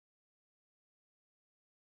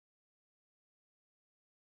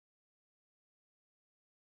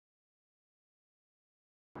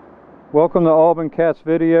Welcome to Alban Cat's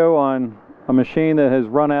video on a machine that has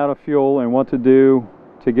run out of fuel and what to do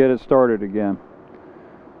to get it started again.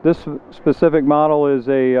 This specific model is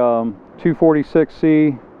a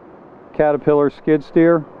 246C Caterpillar skid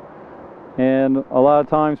steer, and a lot of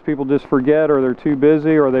times people just forget, or they're too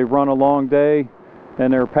busy, or they've run a long day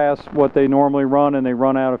and they're past what they normally run and they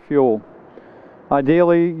run out of fuel.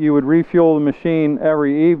 Ideally, you would refuel the machine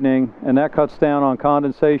every evening, and that cuts down on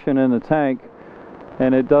condensation in the tank,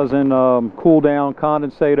 and it doesn't cool down,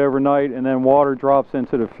 condensate overnight, and then water drops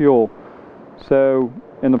into the fuel. So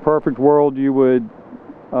in the perfect world, you would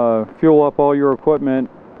fuel up all your equipment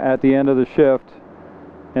at the end of the shift,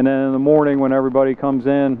 and then in the morning when everybody comes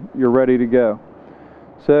in, you're ready to go.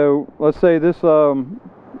 So let's say this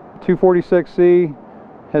 246C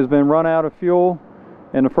has been run out of fuel,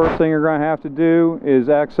 and the first thing you're going to have to do is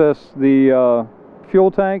access the fuel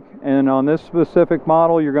tank. And on this specific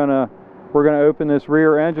model, we're going to open this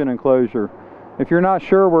rear engine enclosure. If you're not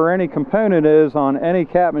sure where any component is on any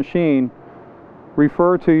Cat machine,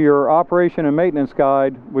 refer to your operation and maintenance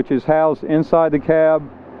guide, which is housed inside the cab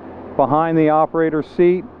behind the operator's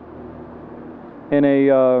seat in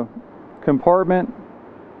a compartment,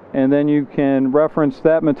 and then you can reference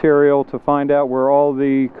that material to find out where all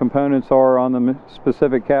the components are on the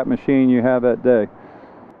specific Cat machine you have that day.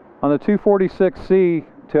 On the 246C,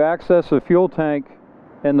 to access the fuel tank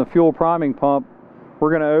and the fuel priming pump,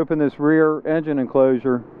 we're going to open this rear engine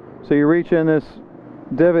enclosure. So you reach in this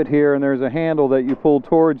divot here, and there's a handle that you pull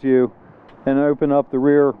towards you and open up the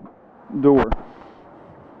rear door.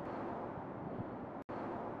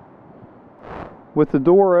 With the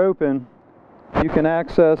door open, you can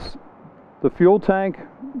access the fuel tank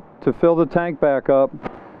to fill the tank back up,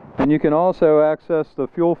 and you can also access the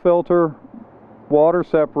fuel filter, water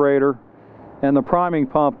separator, and the priming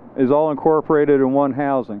pump is all incorporated in one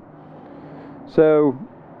housing. So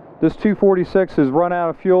this 246 has run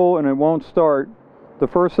out of fuel and it won't start. The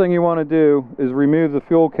first thing you want to do is remove the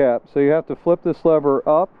fuel cap. So you have to flip this lever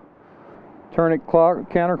up, turn it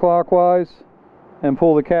counterclockwise, and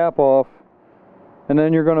pull the cap off. And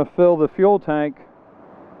then you're going to fill the fuel tank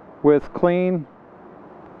with clean,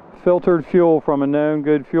 filtered fuel from a known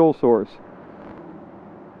good fuel source.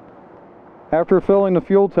 After filling the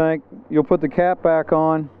fuel tank, you'll put the cap back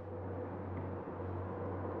on,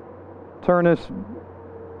 turn this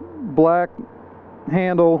black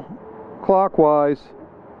handle clockwise,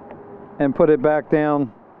 and put it back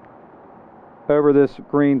down over this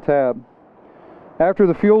green tab. After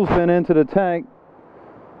the fuel's been into the tank,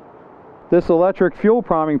 this electric fuel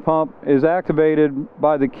priming pump is activated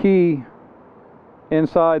by the key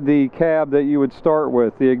inside the cab that you would start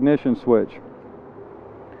with, the ignition switch.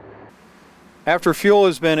 After fuel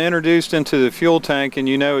has been introduced into the fuel tank and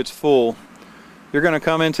you know it's full, you're going to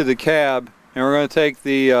come into the cab, and we're going to take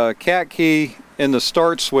the Cat key in the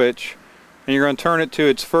start switch, and you're going to turn it to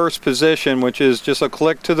its first position, which is just a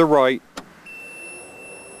click to the right.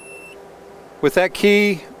 With that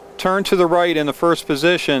key turned to the right in the first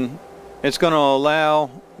position, it's going to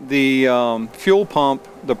allow the fuel pump,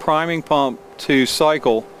 the priming pump, to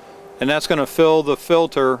cycle, and that's going to fill the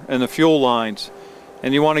filter and the fuel lines.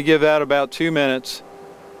 And you want to give that about 2 minutes.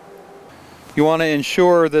 You want to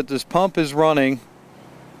ensure that this pump is running,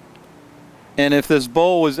 and if this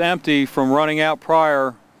bowl is empty from running out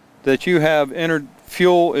prior, that you have entered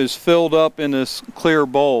fuel is filled up in this clear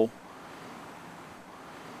bowl.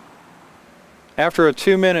 After a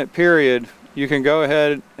 2-minute period, you can go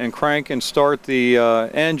ahead and crank and start the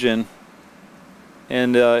engine,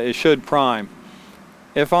 and it should prime.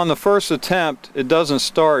 If on the first attempt it doesn't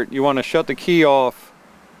start, you want to shut the key off,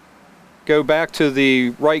 go back to the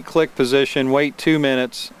right click position, wait 2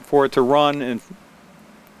 minutes for it to run and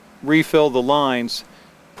refill the lines,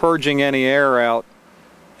 purging any air out,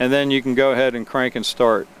 and then you can go ahead and crank and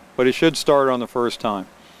start. But it should start on the first time.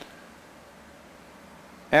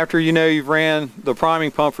 After you know you've ran the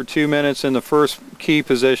priming pump for 2 minutes in the first key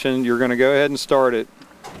position, you're going to go ahead and start it.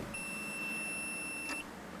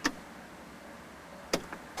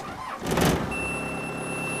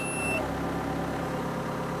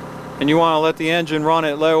 And you want to let the engine run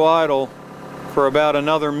at low idle for about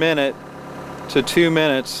another minute to 2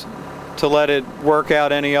 minutes to let it work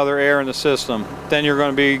out any other air in the system. Then you're going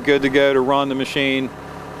to be good to go to run the machine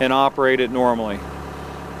and operate it normally.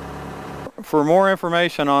 For more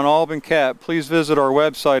information on Alban Cat, please visit our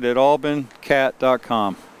website at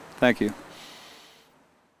albancat.com. Thank you.